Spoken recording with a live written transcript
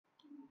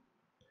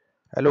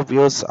Hello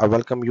viewers, I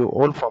welcome you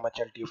all from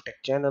HLTF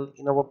Tech channel.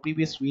 In our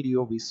previous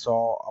video, we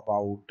saw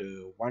about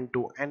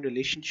one-to-n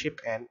relationship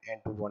and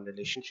n-to-one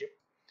relationship,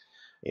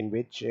 in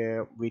which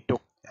we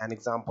took an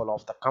example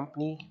of the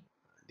company.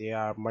 There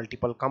are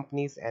multiple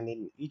companies, and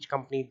in each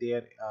company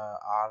there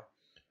are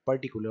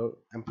particular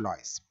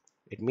employees.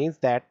 It means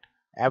that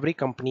every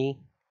company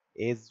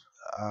is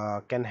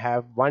can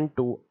have one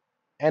to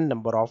n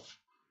number of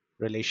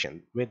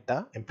relation with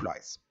the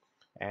employees,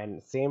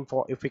 and same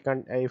for if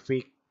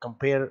we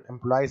compare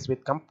employees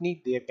with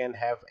company, they can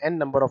have n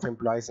number of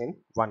employees in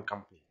one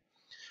company.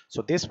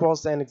 So this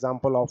was an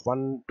example of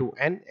one to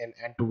n and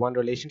n to one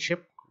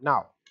relationship.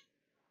 Now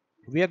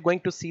we are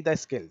going to see the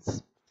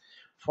skills.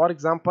 For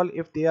example,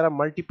 if there are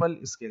multiple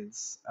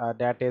skills,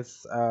 that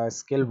is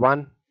skill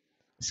 1,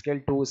 skill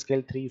 2,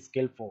 skill 3,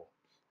 skill 4,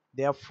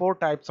 there are 4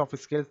 types of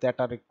skills that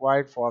are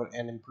required for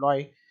an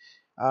employee.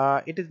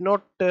 It is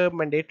not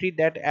mandatory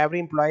that every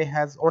employee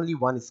has only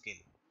one skill.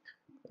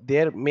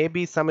 There may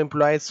be some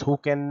employees who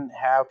can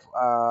have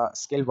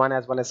skill 1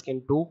 as well as skill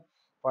 2.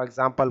 For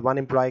example, one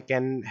employee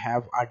can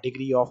have a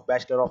degree of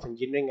Bachelor of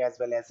Engineering as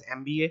well as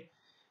MBA.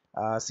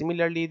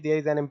 Similarly, there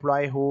is an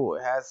employee who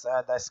has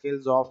the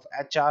skills of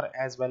HR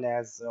as well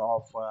as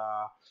of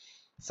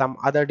some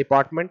other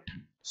department.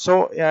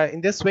 So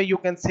in this way you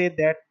can say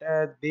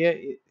that there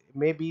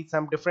may be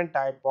some different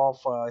type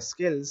of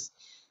skills.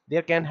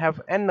 There can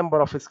have n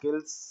number of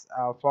skills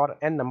for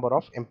n number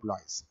of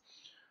employees.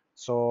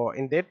 So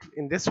in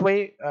this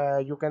way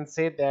you can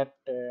say that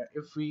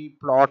if we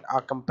plot a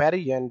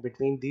comparison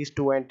between these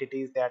two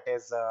entities, that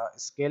is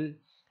skill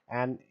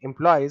and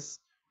employees,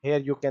 here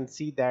you can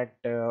see that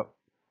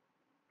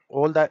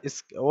all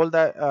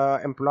the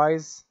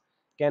employees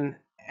can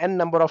n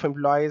number of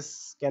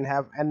employees can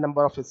have n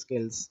number of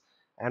skills,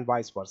 and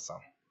vice versa.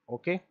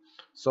 Okay,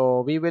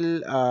 so we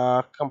will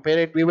compare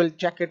it, we will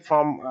check it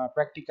from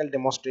practical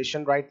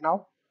demonstration right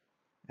now.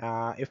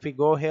 If we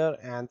go here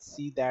and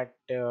see that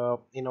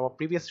in our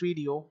previous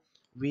video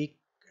we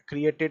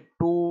created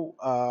two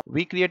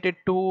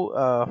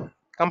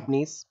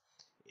companies.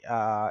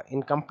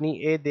 In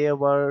company A there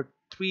were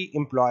 3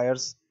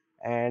 employers,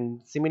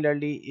 and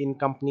similarly in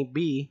company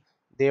B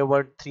there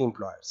were 3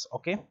 employers.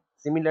 Okay,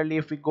 similarly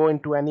if we go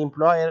into any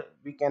employer,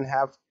 we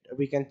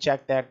can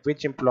check that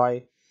which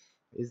employee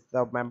is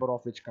the member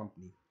of which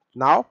company.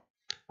 Now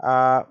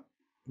uh,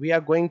 we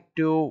are going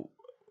to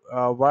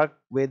work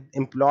with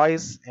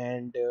employees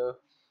and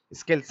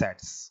skill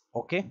sets.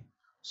 Okay,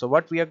 so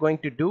what we are going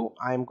to do,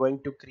 I am going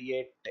to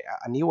create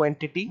a new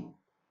entity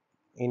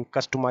in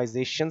customize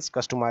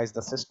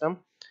the system.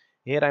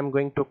 Here I'm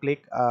going to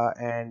click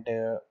and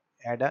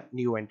add a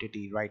new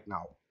entity right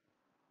now,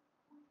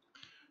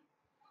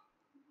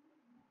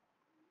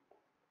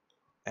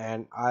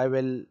 and I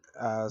will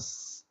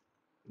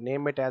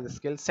name it as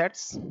skill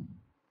sets.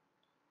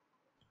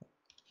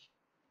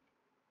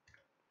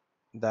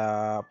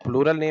 The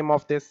plural name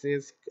of this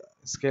is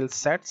skill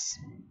sets,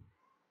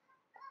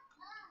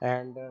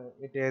 and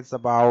it is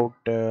about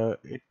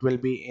it will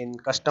be in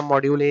custom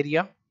module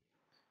area,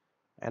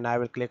 and I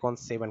will click on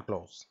save and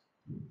close.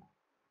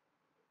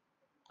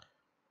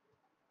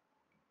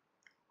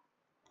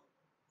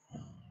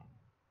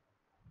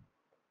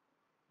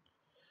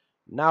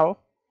 Now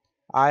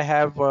I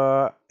have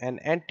an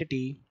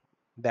entity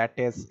that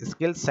is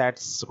skill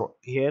sets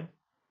here.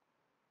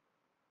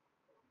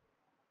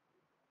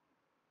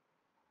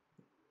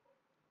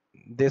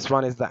 This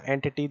one is the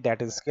entity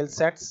that is skill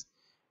sets,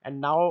 and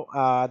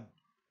now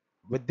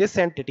with this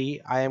entity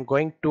I am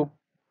going to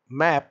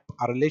map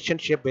a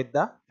relationship with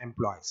the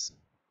employees.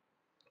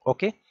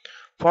 Okay,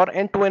 for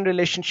end-to-end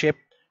relationship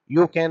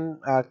you can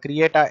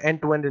create a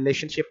end-to-end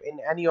relationship in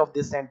any of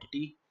this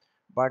entity,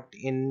 but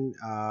in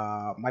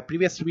my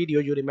previous video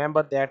you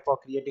remember that for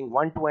creating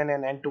one-to-one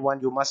and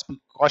end-to-one you must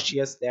be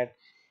cautious that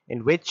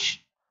in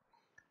which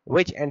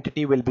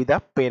entity will be the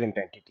parent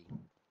entity.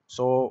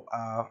 So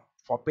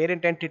for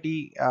parent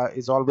entity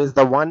is always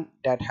the one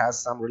that has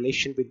some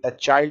relation with the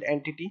child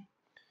entity,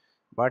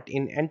 but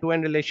in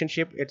end-to-end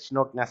relationship it's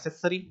not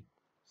necessary.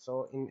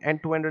 So in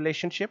end-to-end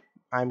relationship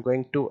I'm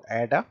going to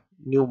add a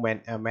new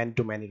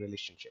man-to-many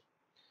relationship.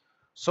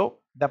 So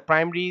the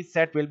primary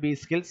set will be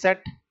skill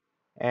set,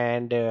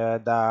 and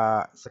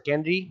the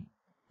secondary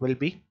will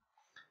be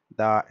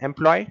the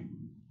employee,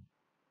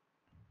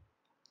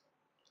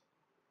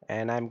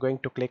 and I'm going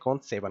to click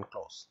on save and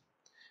close.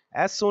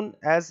 As soon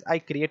as I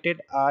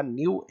created a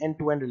new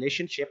end-to-end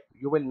relationship,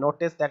 you will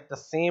notice that the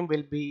same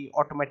will be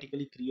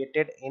automatically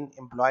created in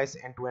employees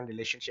end-to-end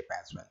relationship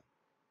as well.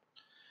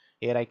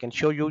 Here I can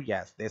show you,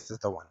 yes, this is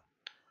the one.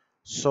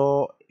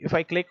 So if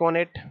I click on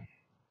it,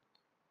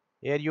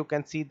 here you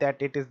can see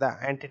that it is the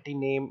entity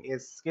name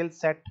is skill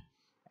set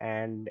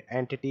and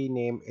entity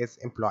name is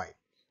employee.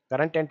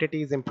 Current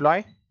entity is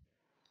employee,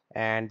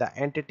 and the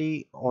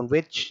entity on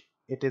which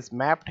it is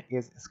mapped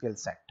is skill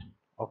set.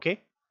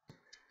 Okay,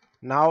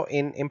 now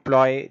in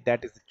employee,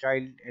 that is the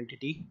child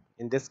entity,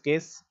 in this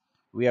case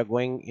we are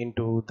going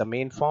into the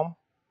main form,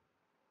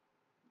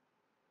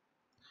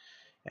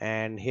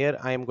 and here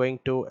I am going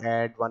to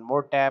add one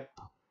more tab,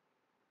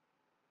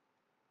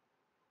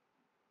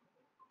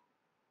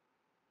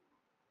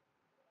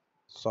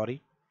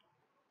 sorry,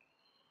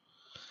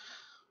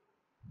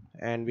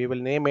 and we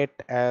will name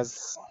it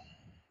as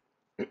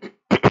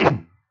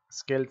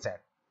skill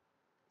set.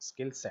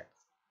 Skill set.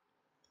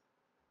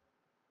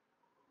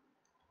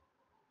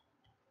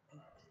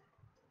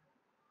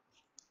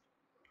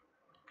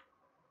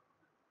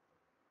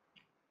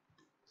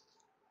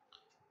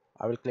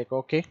 I will click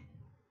OK.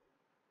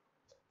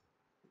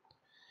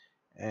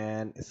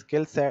 And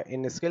skill set,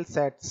 in skill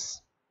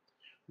sets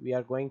we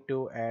are going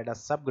to add a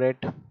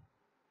subgrid,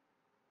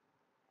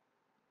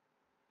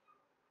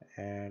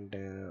 and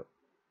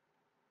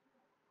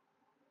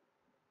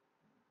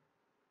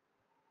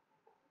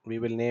we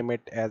will name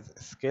it as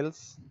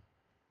skills.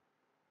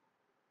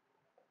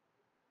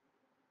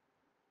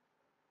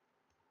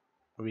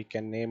 We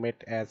can name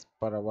it as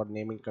per our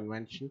naming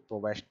convention,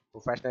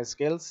 professional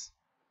skills,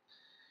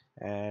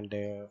 and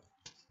the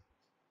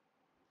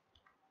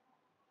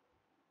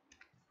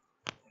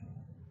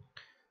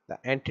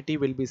entity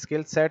will be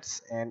skill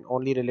sets, and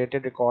only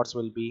related records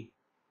will be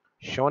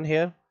shown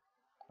here.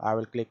 I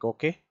will click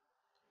OK,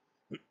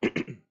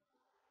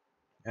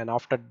 and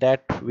after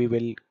that we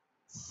will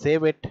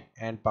save it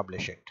and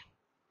publish it.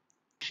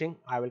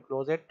 I will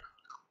close it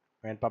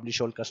and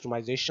publish all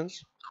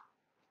customizations.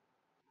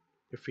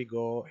 If we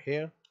go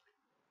here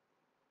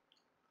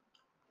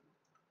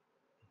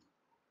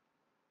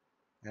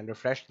and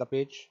refresh the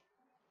page,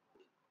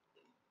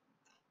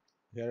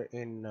 here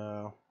in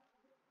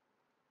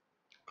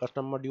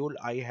custom module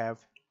I have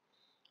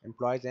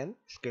employees and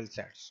skill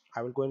sets.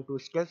 I will go into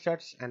skill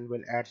sets and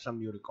will add some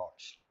new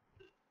records.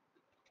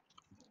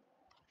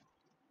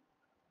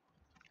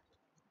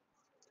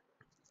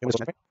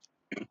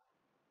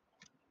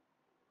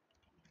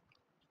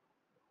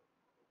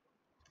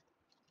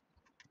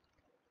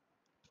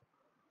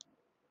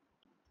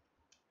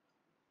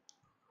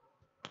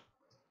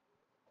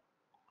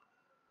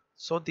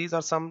 So these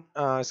are some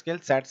skill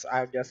sets I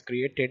have just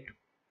created,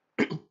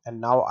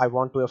 and now I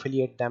want to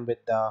affiliate them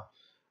with the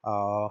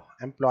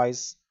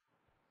employees.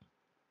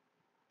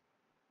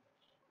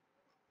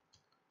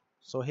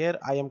 So here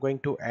I am going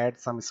to add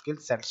some skill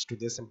sets to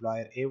this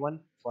employer A1.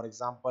 For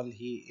example,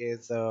 he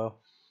is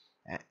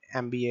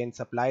MBA in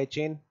supply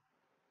chain.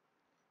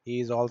 He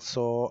is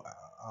also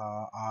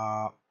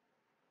a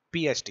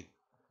PhD.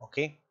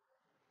 Okay.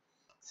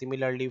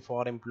 Similarly,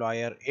 for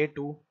employer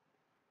A2,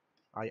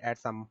 I add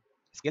some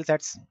skill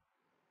sets.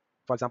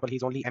 For example,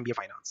 he's only MBA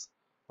finance.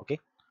 Okay.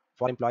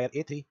 For employer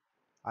A3,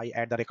 I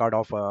add the record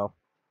of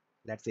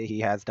let's say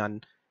he has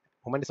done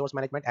human resource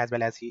management as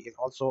well as he is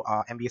also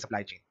MBA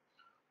supply chain.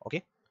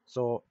 Okay.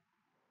 So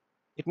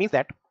it means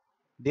that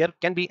there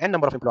can be n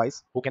number of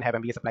employees who can have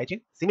MBA supply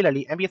chain.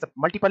 Similarly,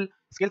 multiple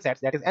skill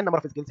sets, that is n number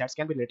of skill sets,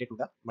 can be related to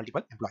the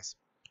multiple employees.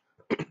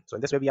 So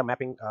in this way we are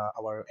mapping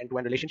our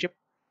end-to-end relationship.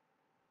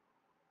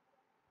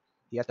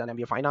 He has done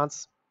MBA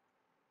finance.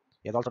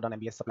 He has also done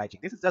MBA supply chain.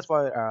 This is just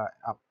for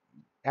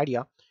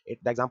idea.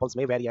 The examples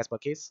may vary as per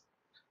case.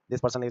 This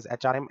person is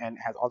HRM and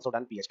has also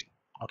done PhD.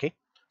 Okay,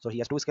 so he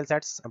has two skill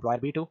sets, employer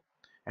B2,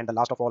 and the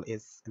last of all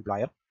is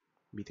employer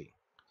B3.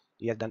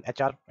 He has done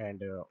HR,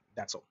 and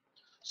that's all.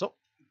 So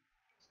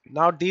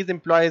now these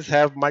employees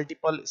have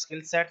multiple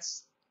skill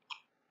sets.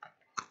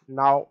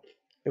 Now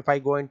if I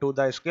go into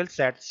the skill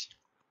sets,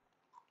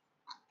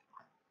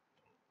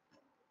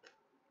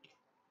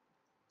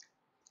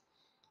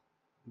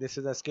 this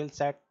is a skill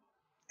set,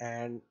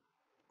 and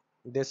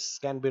this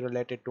can be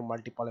related to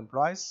multiple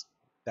employees.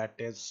 That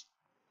is,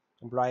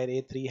 employer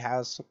A3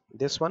 has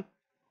this one,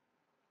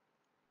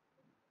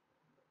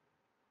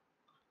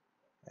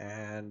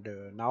 and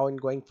now in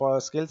going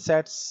for skill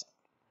sets,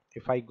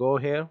 if I go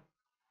here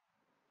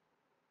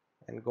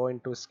and go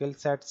into skill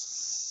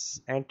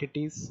sets,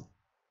 entities,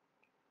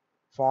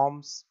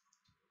 forms,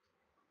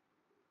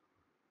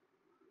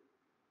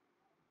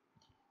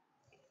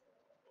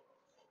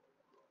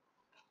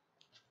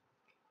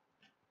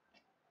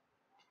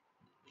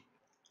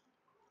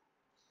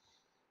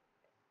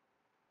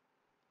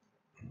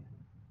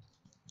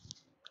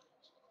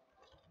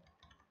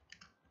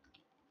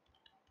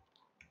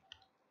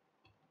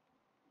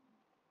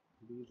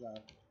 these are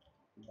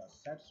the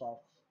sets of,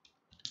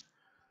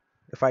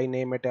 if I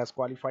name it as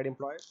qualified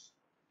employees.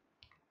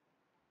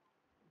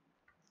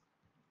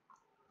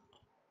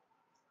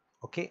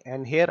 Okay,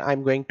 and here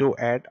I'm going to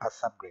add a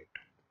subgrid.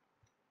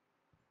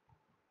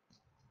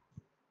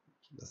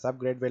 The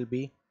subgrid will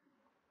be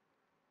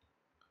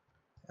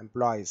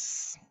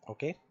employees.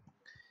 Okay,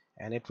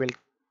 and it will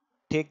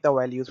take the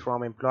values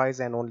from employees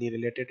and only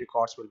related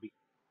records will be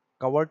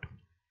covered.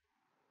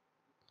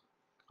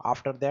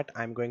 After that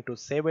I'm going to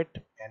save it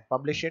and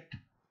publish it.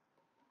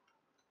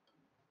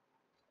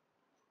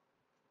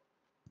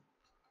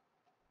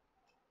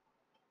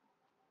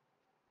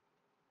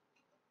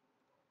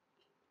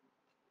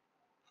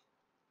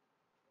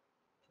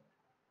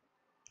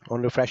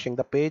 On refreshing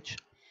the page,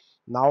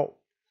 now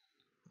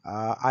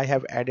I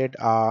have added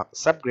a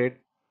subgrid,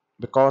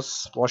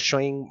 because for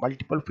showing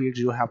multiple fields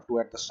you have to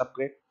add the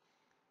subgrid.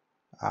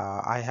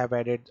 I have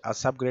added a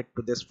subgrid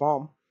to this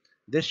form.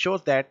 This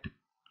shows that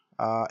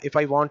if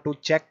I want to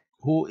check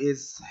who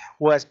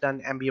has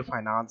done MBA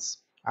finance.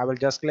 I will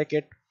just click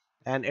it,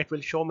 and it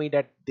will show me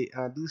that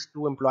these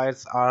two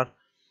employers are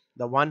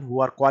the one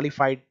who are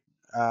qualified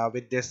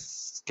with this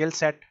skill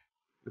set.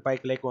 If I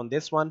click on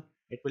this one,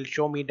 it will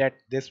show me that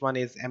this one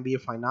is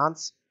MBA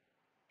finance.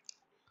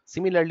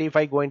 Similarly, if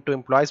I go into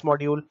employees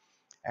module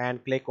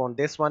and click on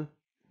this one,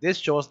 this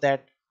shows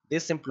that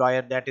this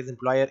employer, that is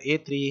employer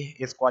A3,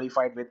 is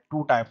qualified with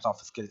two types of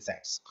skill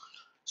sets.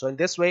 So in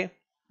this way,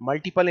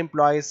 multiple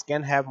employees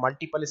can have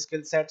multiple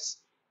skill sets.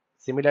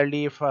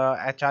 Similarly, if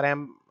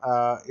HRM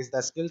is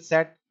the skill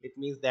set, it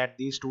means that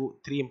these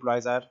three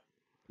employees are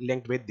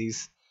linked with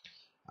these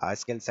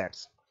skill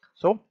sets.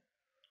 So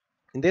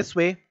in this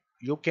way,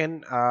 you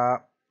can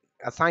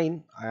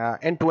assign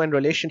end-to-end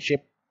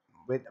relationship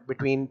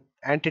between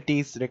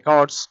entities,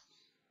 records,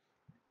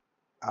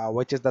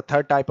 which is the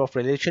third type of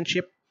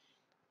relationship.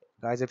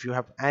 Guys, if you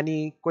have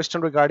any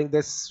question regarding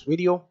this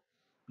video,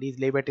 please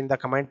leave it in the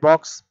comment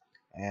box.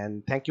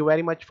 And thank you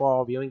very much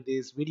for viewing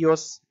these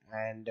videos.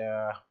 And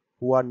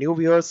who are new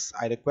viewers,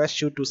 I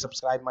request you to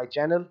subscribe my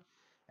channel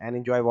and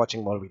enjoy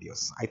watching more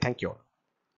videos. I thank you all.